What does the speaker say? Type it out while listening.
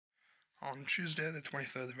On Tuesday, the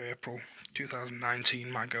 23rd of April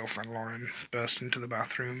 2019, my girlfriend Lauren burst into the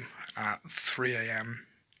bathroom at 3 a.m,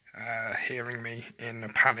 hearing me in a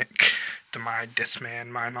panic, to my dismay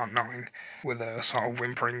and my not knowing, with a sort of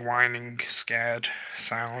whimpering, whining, scared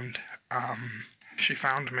sound. She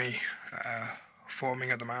found me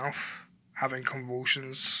foaming at the mouth, having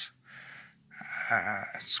convulsions,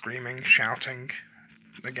 screaming, shouting,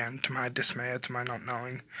 again to my dismay, to my not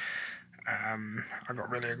knowing. I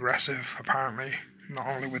got really aggressive, apparently, not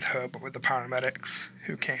only with her but with the paramedics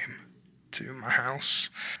who came to my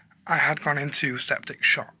house. I had gone into septic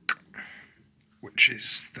shock, which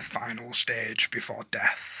is the final stage before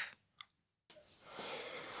death.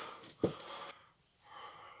 Don't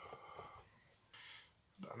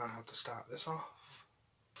know how to start this off.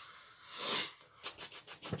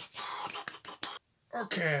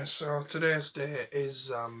 Okay, so today's date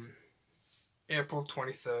is April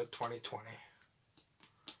 23rd, 2020.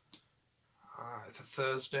 It's a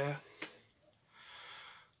Thursday,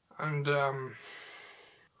 and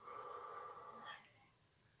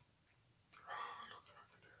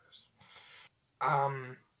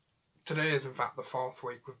today is in fact the 4th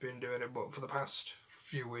week we've been doing it, but for the past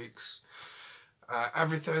few weeks,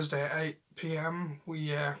 every Thursday at 8 p.m.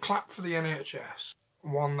 we clap for the NHS,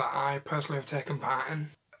 one that I personally have taken part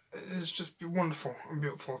in. It's just wonderful and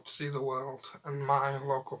beautiful to see the world and my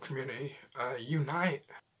local community unite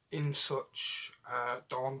in such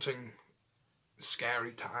daunting,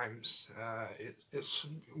 scary times. It's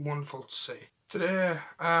wonderful to see. Today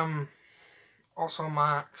also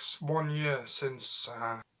marks 1 year since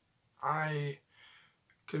I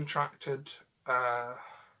contracted can't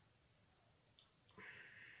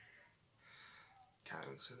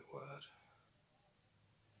even say the word.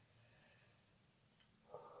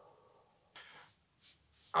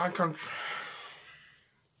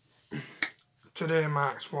 Today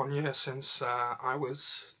marks 1 year since I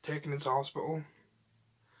was taken into hospital.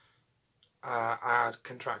 I had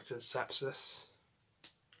contracted sepsis,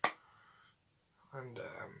 and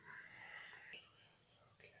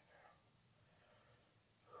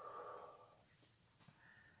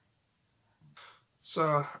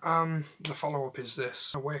so the follow-up is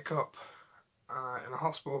this. I wake up in a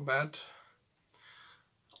hospital bed.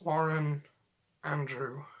 Lauren,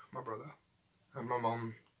 Andrew, my brother, and my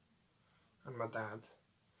mum and my dad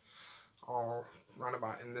all ran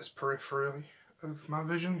about in this periphery of my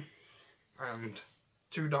vision, and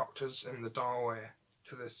 2 doctors in the doorway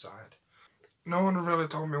to this side. No one had really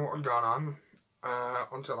told me what had gone on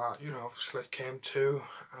until I, obviously came to.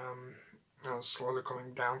 I was slowly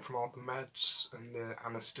coming down from all the meds and the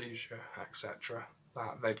anaesthesia, etc.,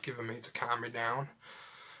 that they'd given me to calm me down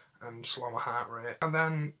and slow my heart rate. And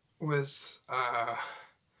then was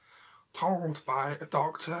told by a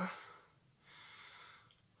doctor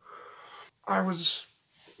I was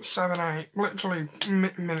 7, 8, literally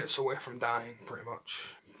minutes away from dying, pretty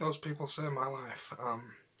much. Those people saved my life.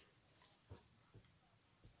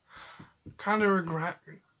 Kind of regret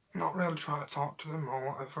not really trying to talk to them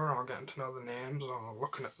or whatever, or getting to know the names, or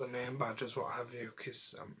looking at the name badges, what have you,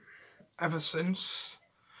 because ever since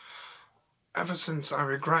I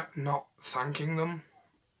regret not thanking them.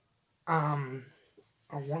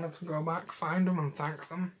 I wanted to go back, find them and thank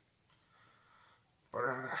them, but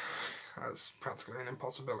that's practically an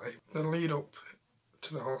impossibility. The lead up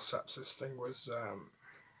to the whole sepsis thing was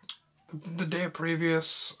the day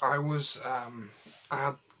previous. I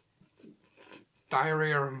had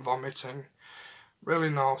diarrhea and vomiting, really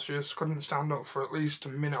nauseous, couldn't stand up for at least a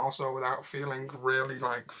minute or so without feeling really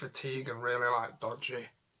like fatigue and really like dodgy.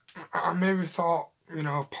 I maybe thought,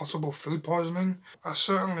 possible food poisoning. I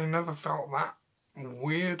certainly never felt that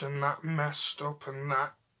weird and that messed up and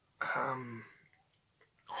that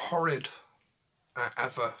horrid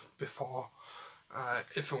ever before,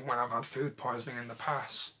 if and when I've had food poisoning in the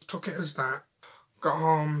past. Took it as that, got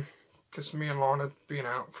home, because me and Lauren had been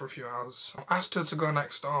out for a few hours. I asked her to go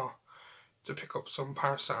next door to pick up some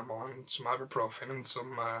paracetamol and some ibuprofen and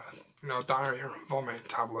some, diarrhea and vomiting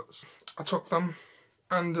tablets. I took them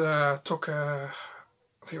and took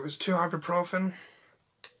I think it was 2 ibuprofen,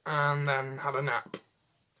 and then had a nap.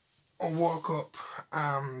 I woke up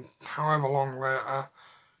however long later,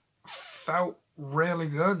 felt really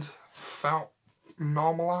good, felt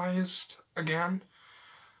normalised again,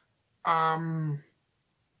 and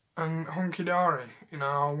hunky-dory.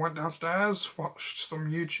 I went downstairs, watched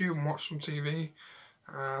some YouTube and watched some TV.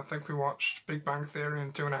 I think we watched Big Bang Theory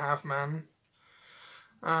and 2.5 Men.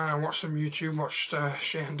 Watched some YouTube, watched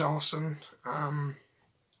Shane Dawson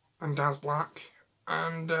and Daz Black,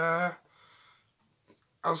 and I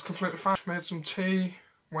was completely fine. Made some tea,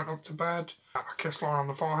 went up to bed. I kissed Lauren on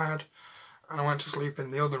the forehead, and I went to sleep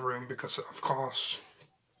in the other room because, of course,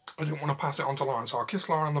 I didn't want to pass it on to Lauren, so I kissed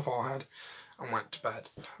Lauren on the forehead and went to bed.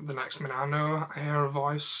 The next minute I know, I hear a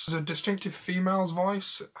voice. It was a distinctive female's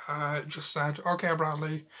voice. It just said, "Okay,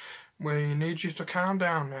 Bradley, we need you to calm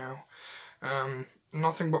down now.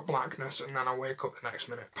 Nothing but blackness." And then I wake up the next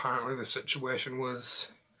minute. Apparently the situation was,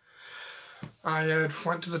 I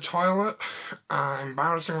went to the toilet.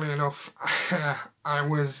 Embarrassingly enough, I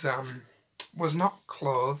was not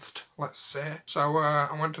clothed, let's say. So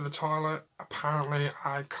I went to the toilet. Apparently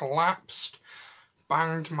I collapsed,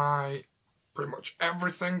 banged my pretty much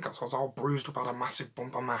everything because I was all bruised up, had a massive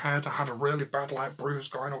bump on my head. I had a really bad like bruise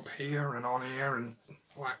going up here and on here and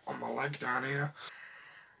like on my leg down here.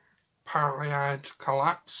 Apparently I'd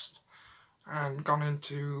collapsed and gone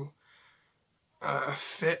into a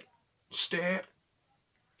fit state,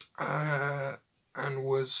 and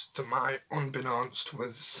was, to my unbeknownst,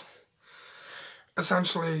 was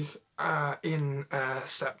essentially in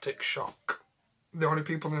septic shock. The only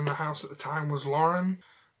people in the house at the time was Lauren,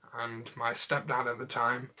 and my stepdad at the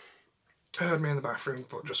time heard me in the bathroom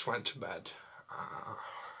but just went to bed.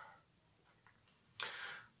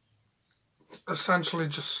 Essentially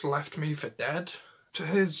just left me for dead. To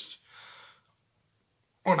his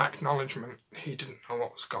unacknowledgement, he didn't know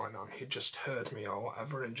what was going on. He just heard me or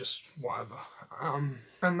whatever and just whatever. And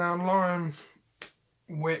then Lauren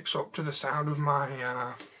wakes up to the sound of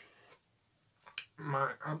my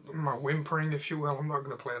my whimpering, if you will. I'm not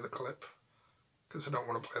going to play the clip because I don't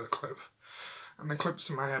want to play the clip. And the clip's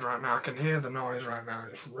in my head right now. I can hear the noise right now.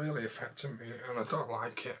 It's really affecting me and I don't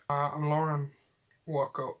like it. And Lauren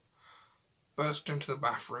woke up, burst into the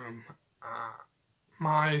bathroom.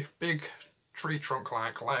 My big tree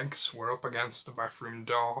trunk-like legs were up against the bathroom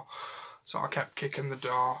door, so I kept kicking the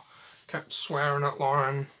door, kept swearing at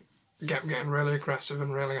Lauren, kept getting really aggressive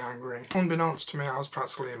and really angry. Unbeknownst to me, I was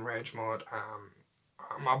practically in rage mode.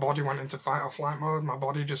 My body went into fight or flight mode. My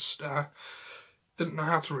body just didn't know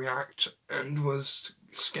how to react and was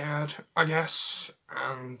scared, I guess.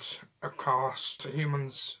 And of course, the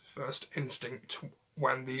human's first instinct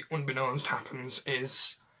when the unbeknownst happens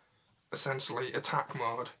is essentially attack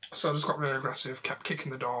mode. So I just got really aggressive, kept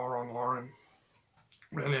kicking the door on Lauren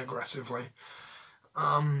really aggressively.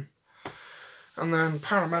 And then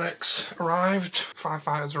paramedics arrived,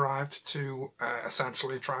 firefighters arrived to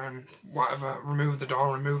essentially try and remove the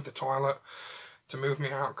door, remove the toilet, to move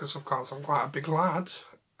me out, because of course I'm quite a big lad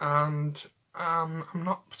and I'm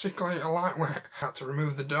not particularly a lightweight. I had to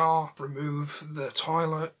remove the door, remove the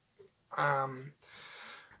toilet,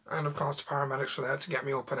 and of course the paramedics were there to get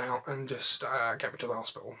me up and out and just get me to the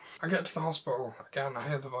hospital. I get to the hospital, again I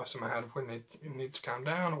hear the voice in my head, you need to calm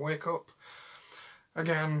down. I wake up,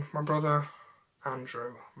 again my brother,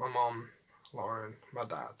 Andrew, my mum, Lauren, my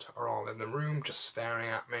dad are all in the room just staring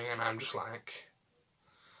at me, and I'm just like,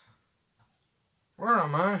 where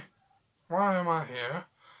am I? Why am I here?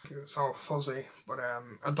 It's all fuzzy, but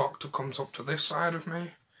a doctor comes up to this side of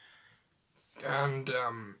me and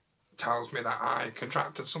tells me that I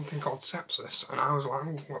contracted something called sepsis, and I was like,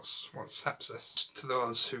 oh, what's sepsis? To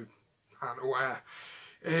those who aren't aware,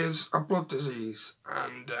 is a blood disease,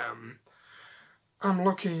 and I'm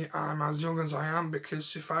lucky I'm as young as I am,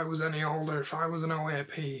 because if I was any older, if I was an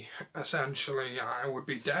OAP, essentially I would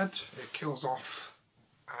be dead. It kills off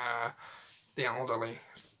the elderly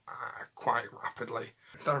quite rapidly.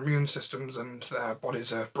 Their immune systems and their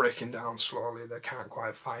bodies are breaking down slowly. They can't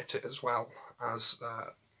quite fight it as well as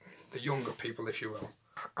the younger people, if you will.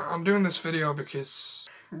 I'm doing this video because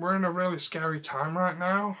we're in a really scary time right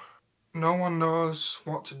now. No one knows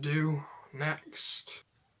what to do next.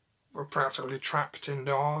 We're practically trapped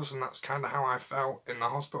indoors, and that's kind of how I felt in the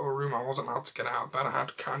hospital room. I wasn't allowed to get out of bed. I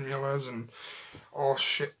had cannulas and all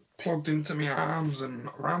shit plugged into my arms and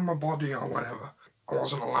around my body or whatever. I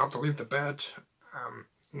wasn't allowed to leave the bed,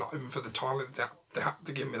 not even for the toilet. They had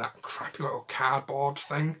to give me that crappy little cardboard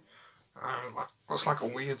thing. Looks like a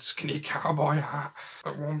weird skinny cowboy hat.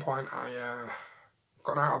 At one point I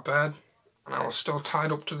got out of bed and I was still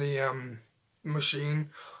tied up to the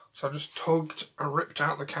machine, so I just tugged, I ripped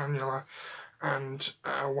out the cannula and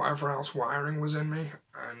whatever else wiring was in me,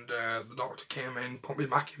 and the doctor came in, put me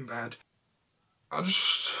back in bed.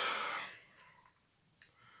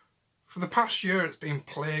 For the past year it's been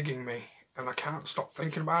plaguing me and I can't stop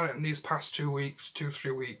thinking about it. In these past 2 weeks,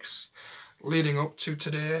 2-3 weeks leading up to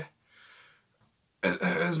today, it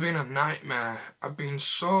has been a nightmare. I've been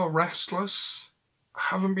so restless, I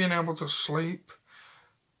haven't been able to sleep.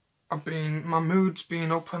 My mood's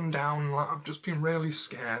been up and down, like I've just been really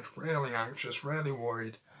scared, really anxious, really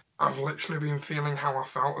worried. I've literally been feeling how I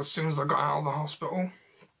felt as soon as I got out of the hospital.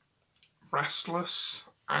 Restless,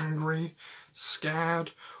 angry,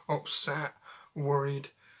 scared, upset, worried,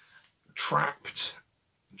 trapped,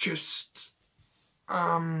 just,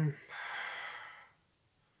 all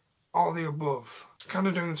the above. Kind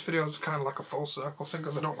of doing this video is kind of like a full circle thing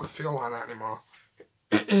because I don't want to feel like that anymore.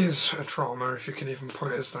 It is a trauma, if you can even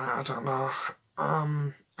put it as that, I don't know.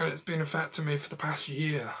 And it's been affecting me for the past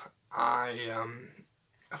year. I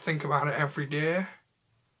think about it every day.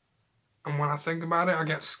 And when I think about it, I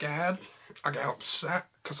get scared. I get upset.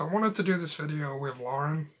 Because I wanted to do this video with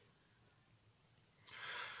Lauren.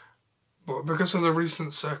 But because of the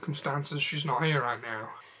recent circumstances, she's not here right now.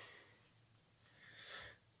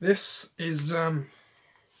 This is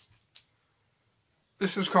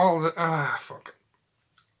called,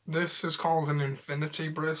 This is called an infinity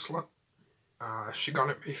bracelet. She got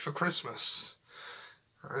it me for Christmas.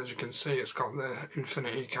 As you can see, it's got the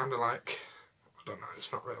infinity kind of like, I don't know,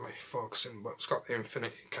 it's not really focusing, but it's got the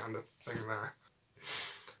infinity kind of thing there.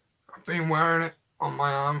 I've been wearing it on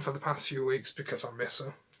my arm for the past few weeks because I miss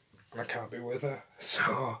her and I can't be with her.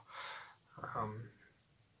 So,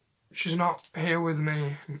 she's not here with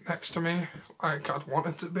me, next to me, like I'd want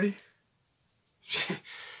her to be.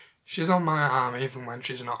 She's on my arm even when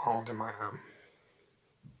she's not holding my arm.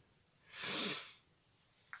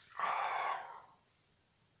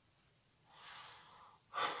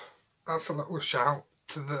 That's a little shout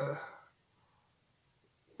to the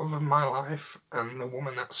love of my life and the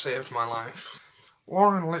woman that saved my life.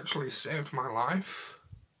 Lauren literally saved my life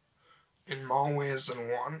in more ways than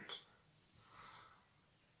one.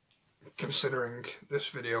 Considering this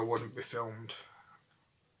video wouldn't be filmed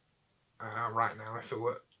right now if it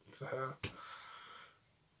were for her.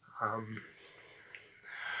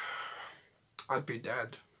 I'd be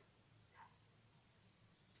dead.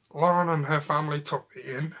 Lauren and her family took me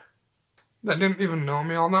in. They didn't even know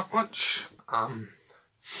me all that much. I've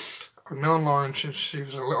known Lauren since she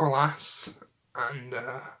was a little lass, and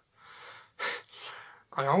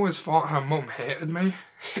I always thought her mum hated me.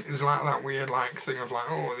 It's like that weird like thing of like,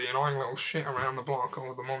 oh, the annoying little shit around the block,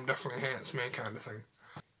 oh, the mum definitely hates me kind of thing.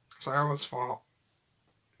 So I always thought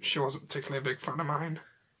she wasn't particularly a big fan of mine.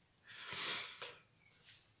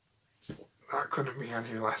 That couldn't be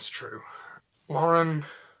any less true. Lauren,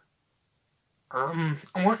 I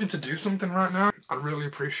want you to do something right now. I'd really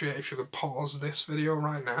appreciate if you could pause this video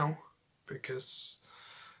right now, because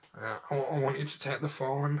I want you to take the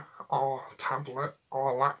phone or tablet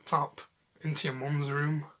or laptop into your mum's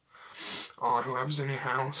room or whoever's in your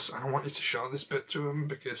house, and I want you to show this bit to them,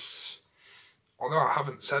 because although I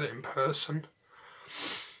haven't said it in person,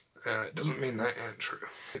 it doesn't mean that it ain't true.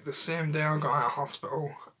 The same day I got out of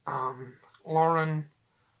hospital, Lauren,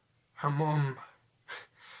 her mum,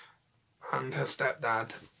 and her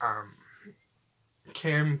stepdad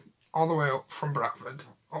came all the way up from Bradford,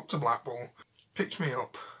 up to Blackpool, picked me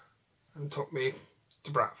up and took me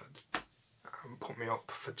to Bradford and put me up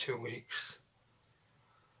for 2 weeks.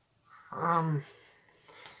 I'm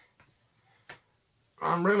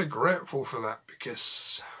really grateful for that,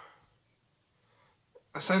 because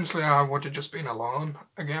essentially I would have just been alone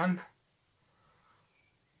again,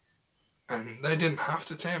 and they didn't have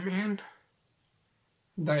to take me in.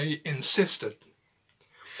 They insisted.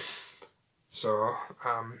 So,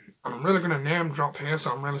 I'm really going to name drop here,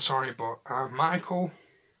 so I'm really sorry, but Michael,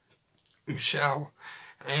 Michelle,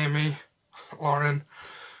 Amy, Lauren,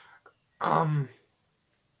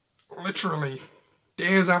 literally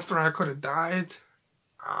days after I could have died,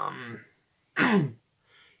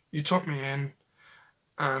 you took me in,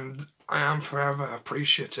 and I am forever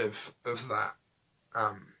appreciative of that.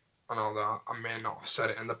 And although I may not have said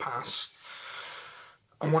it in the past,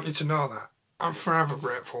 I want you to know that I'm forever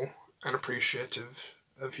grateful and appreciative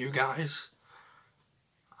of you guys.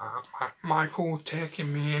 Michael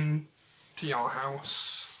taking me in to your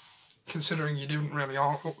house, considering you didn't really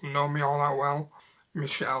know me all that well.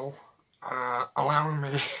 Michelle, allowing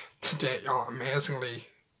me to date your amazingly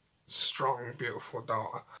strong, beautiful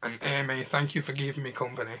daughter. And Amy, thank you for giving me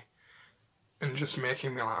company and just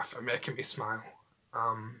making me laugh and making me smile.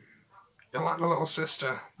 You're like the little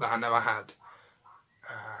sister that I never had.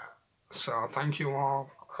 So thank you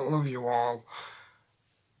all, I love you all,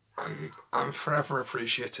 and I'm forever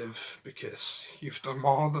appreciative, because you've done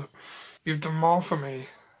more for me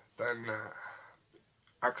than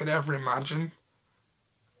I could ever imagine,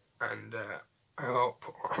 and I hope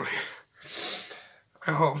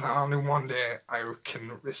that only one day I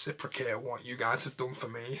can reciprocate what you guys have done for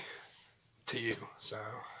me to you. So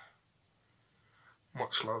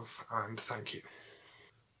much love and thank you.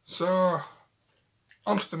 So,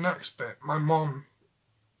 on to the next bit. My mum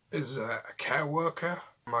is a care worker.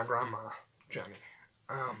 My grandma, Jenny.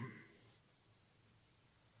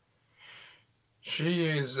 She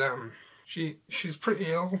is, she's pretty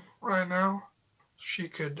ill right now. She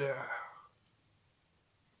could,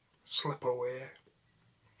 slip away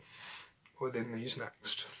within these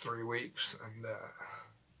next 3 weeks, and,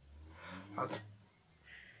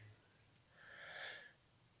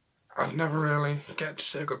 I'd never really get to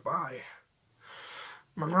say goodbye.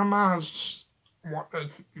 My grandma's wanted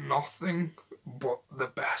nothing but the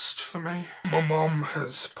best for me. My mum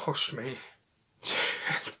has pushed me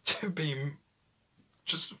to be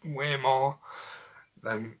just way more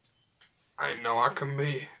than I know I can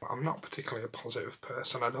be. I'm not particularly a positive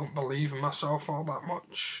person. I don't believe in myself all that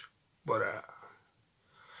much, but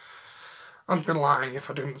I'd be lying if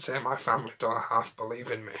I didn't say my family don't half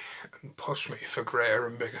believe in me and push me for greater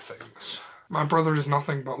and bigger things. My brother is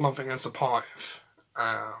nothing but loving and supportive.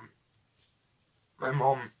 My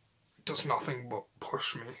mum does nothing but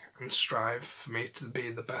push me and strive for me to be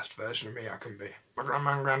the best version of me I can be. My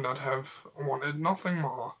grandma and granddad have wanted nothing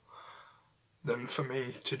more than for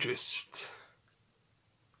me to just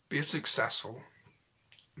be successful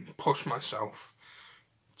and push myself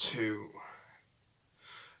to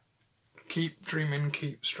keep dreaming,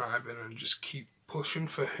 keep striving, and just keep pushing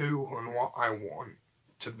for who and what I want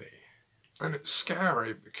to be. And it's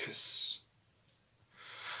scary because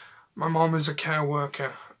my mom is a care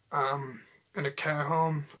worker in a care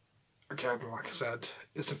home. Again, like I said,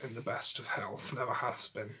 isn't in the best of health, never has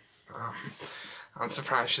been. I'm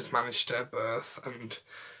surprised she's managed to birth and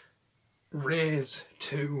raise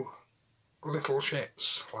 2 little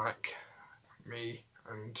shits like me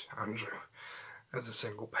and Andrew as a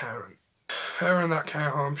single parent. Her in that care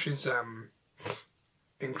home, she's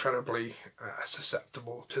incredibly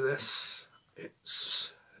susceptible to this.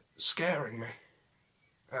 It's scaring me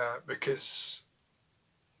because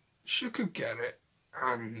she could get it,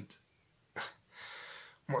 and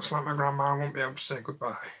much like my grandma, I won't be able to say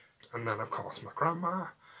goodbye. And then, of course, my grandma,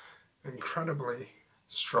 incredibly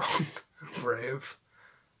strong and brave,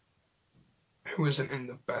 who isn't in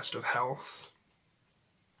the best of health,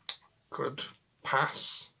 could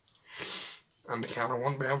pass, and again I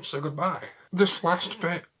won't be able to say goodbye. This last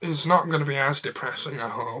bit is not going to be as depressing, I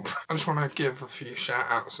hope. I just want to give a few shout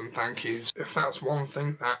outs and thank yous. If that's one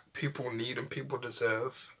thing that people need and people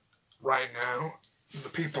deserve right now, the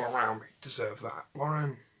people around me deserve that.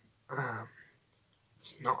 Lauren,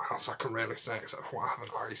 there's not else I can really say except for what I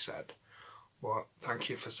haven't already said. But thank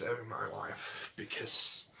you for saving my life,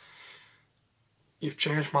 because you've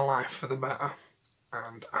changed my life for the better.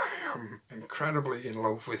 And I am incredibly in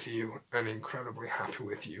love with you and incredibly happy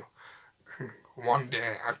with you. And one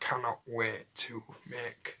day I cannot wait to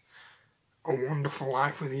make a wonderful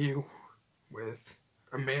life with you, with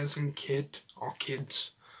amazing kid or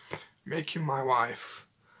kids, make you my wife,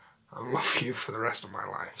 and love you for the rest of my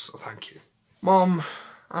life, so thank you. Mom,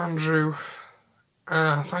 Andrew,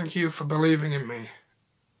 thank you for believing in me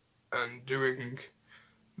and doing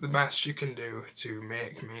the best you can do to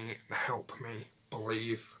make me and help me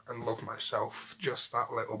believe and love myself just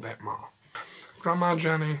that little bit more. Grandma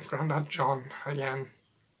Jenny, Grandad John, again,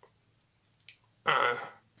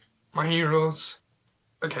 my heroes,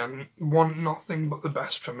 again, want nothing but the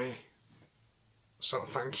best for me, so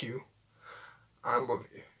thank you, I love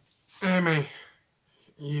you. Amy,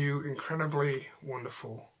 you incredibly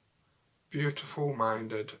wonderful, beautiful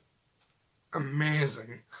minded,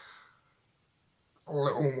 amazing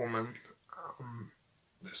little woman.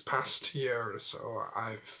 This past year or so,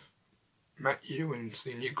 I've met you and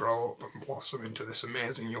seen you grow up and blossom into this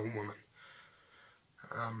amazing young woman.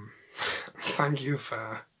 Thank you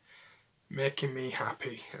for making me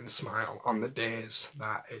happy and smile on the days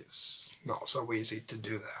that it's not so easy to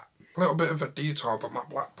do that. A little bit of a detour, but my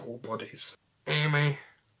Blackpool buddies. Amy,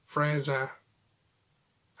 Fraser,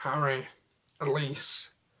 Harry,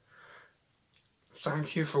 Elise,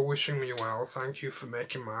 thank you for wishing me well. Thank you for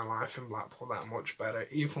making my life in Blackpool that much better.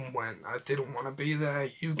 Even when I didn't want to be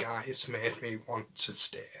there, you guys made me want to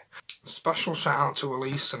stay. Special shout out to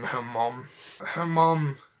Elise and her mom. Her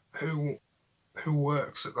mom, who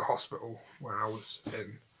works at the hospital where I was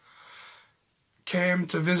in, came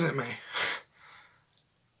to visit me.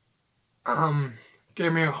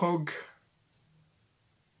 Gave me a hug,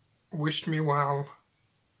 wished me well,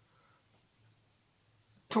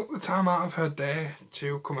 took the time out of her day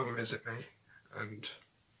to come and visit me and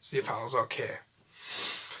see if I was okay.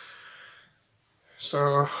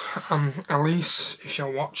 So, Elise, if you're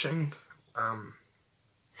watching,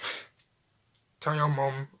 tell your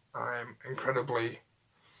mum I'm incredibly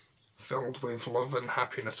filled with love and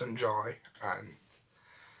happiness and joy and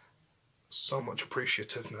so much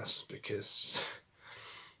appreciativeness, because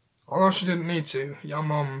although she didn't need to, your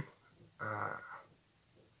mum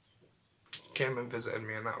came and visited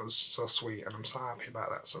me, and that was so sweet, and I'm so happy about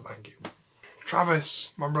that, so thank you.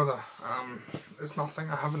 Travis, my brother, there's nothing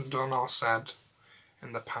I haven't done or said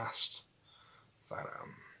in the past that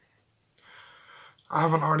I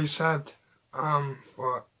haven't already said,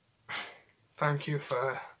 but thank you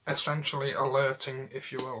for essentially alerting,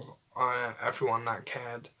 if you will, everyone that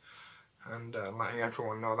cared, and letting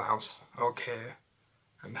everyone know that I was okay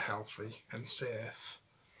and healthy and safe.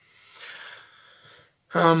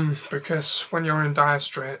 Because when you're in dire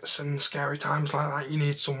straits and scary times like that, you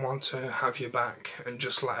need someone to have your back and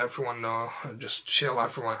just let everyone know and just chill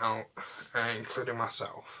everyone out, including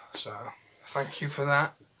myself. So, thank you for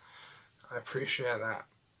that. I appreciate that.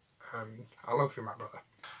 And I love you, my brother.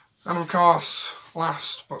 And of course,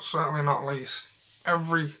 last but certainly not least,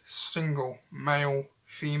 every single male,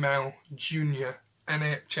 female, junior,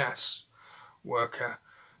 NHS worker,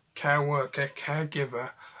 care worker,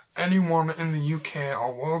 caregiver, anyone in the UK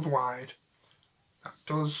or worldwide that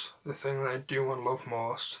does the thing they do and love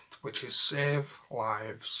most, which is save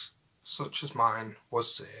lives, such as mine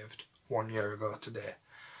was saved 1 year ago today.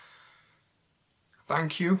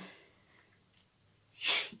 Thank you.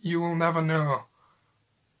 You will never know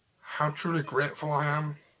how truly grateful I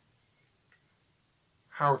am,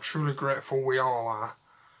 how truly grateful we all are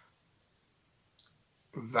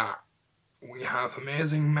that we have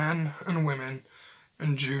amazing men and women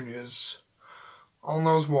and juniors on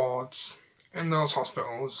those wards, in those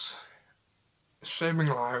hospitals, saving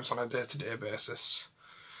lives on a day-to-day basis.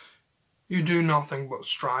 You do nothing but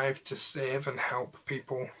strive to save and help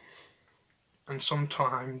people, and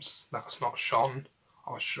sometimes that's not shown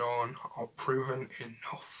or shown or proven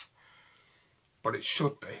enough, but it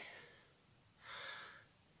should be.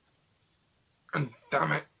 And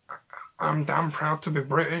damn it, I'm damn proud to be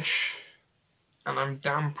British, and I'm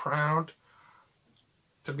damn proud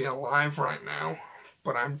to be alive right now,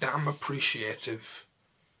 but I'm damn appreciative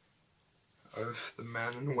of the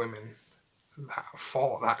men and women that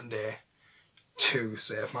fought that day to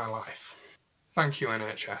save my life. Thank you,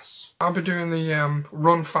 NHS. I'll be doing the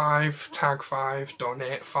Run 5, Tag 5,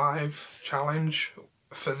 Donate 5 challenge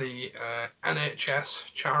for the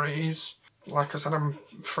NHS charities. Like I said, I'm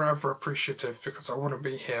forever appreciative because I wouldn't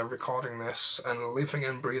be here recording this and living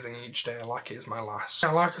and breathing each day like it is my last. Yeah,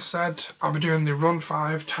 like I said, I'll be doing the Run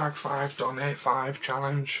 5, Tag 5, Donate 5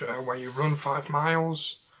 challenge where you run 5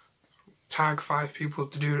 miles, tag 5 people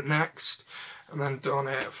to do it next, and then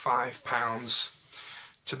donate £5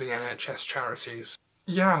 to the NHS charities.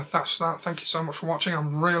 Yeah, that's that. Thank you so much for watching.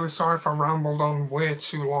 I'm really sorry if I rambled on way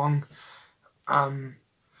too long.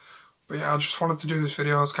 But yeah, I just wanted to do this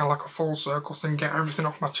video as kind of like a full circle thing, get everything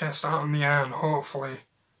off my chest out in the air, and hopefully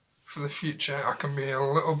for the future I can be a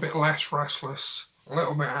little bit less restless, a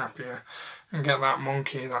little bit happier, and get that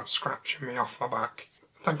monkey that's scratching me off my back.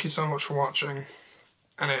 Thank you so much for watching.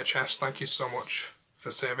 NHS, thank you so much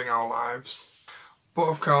for saving our lives. But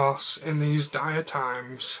of course, in these dire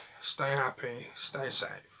times, stay happy, stay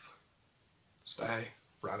safe, stay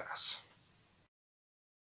Bradz.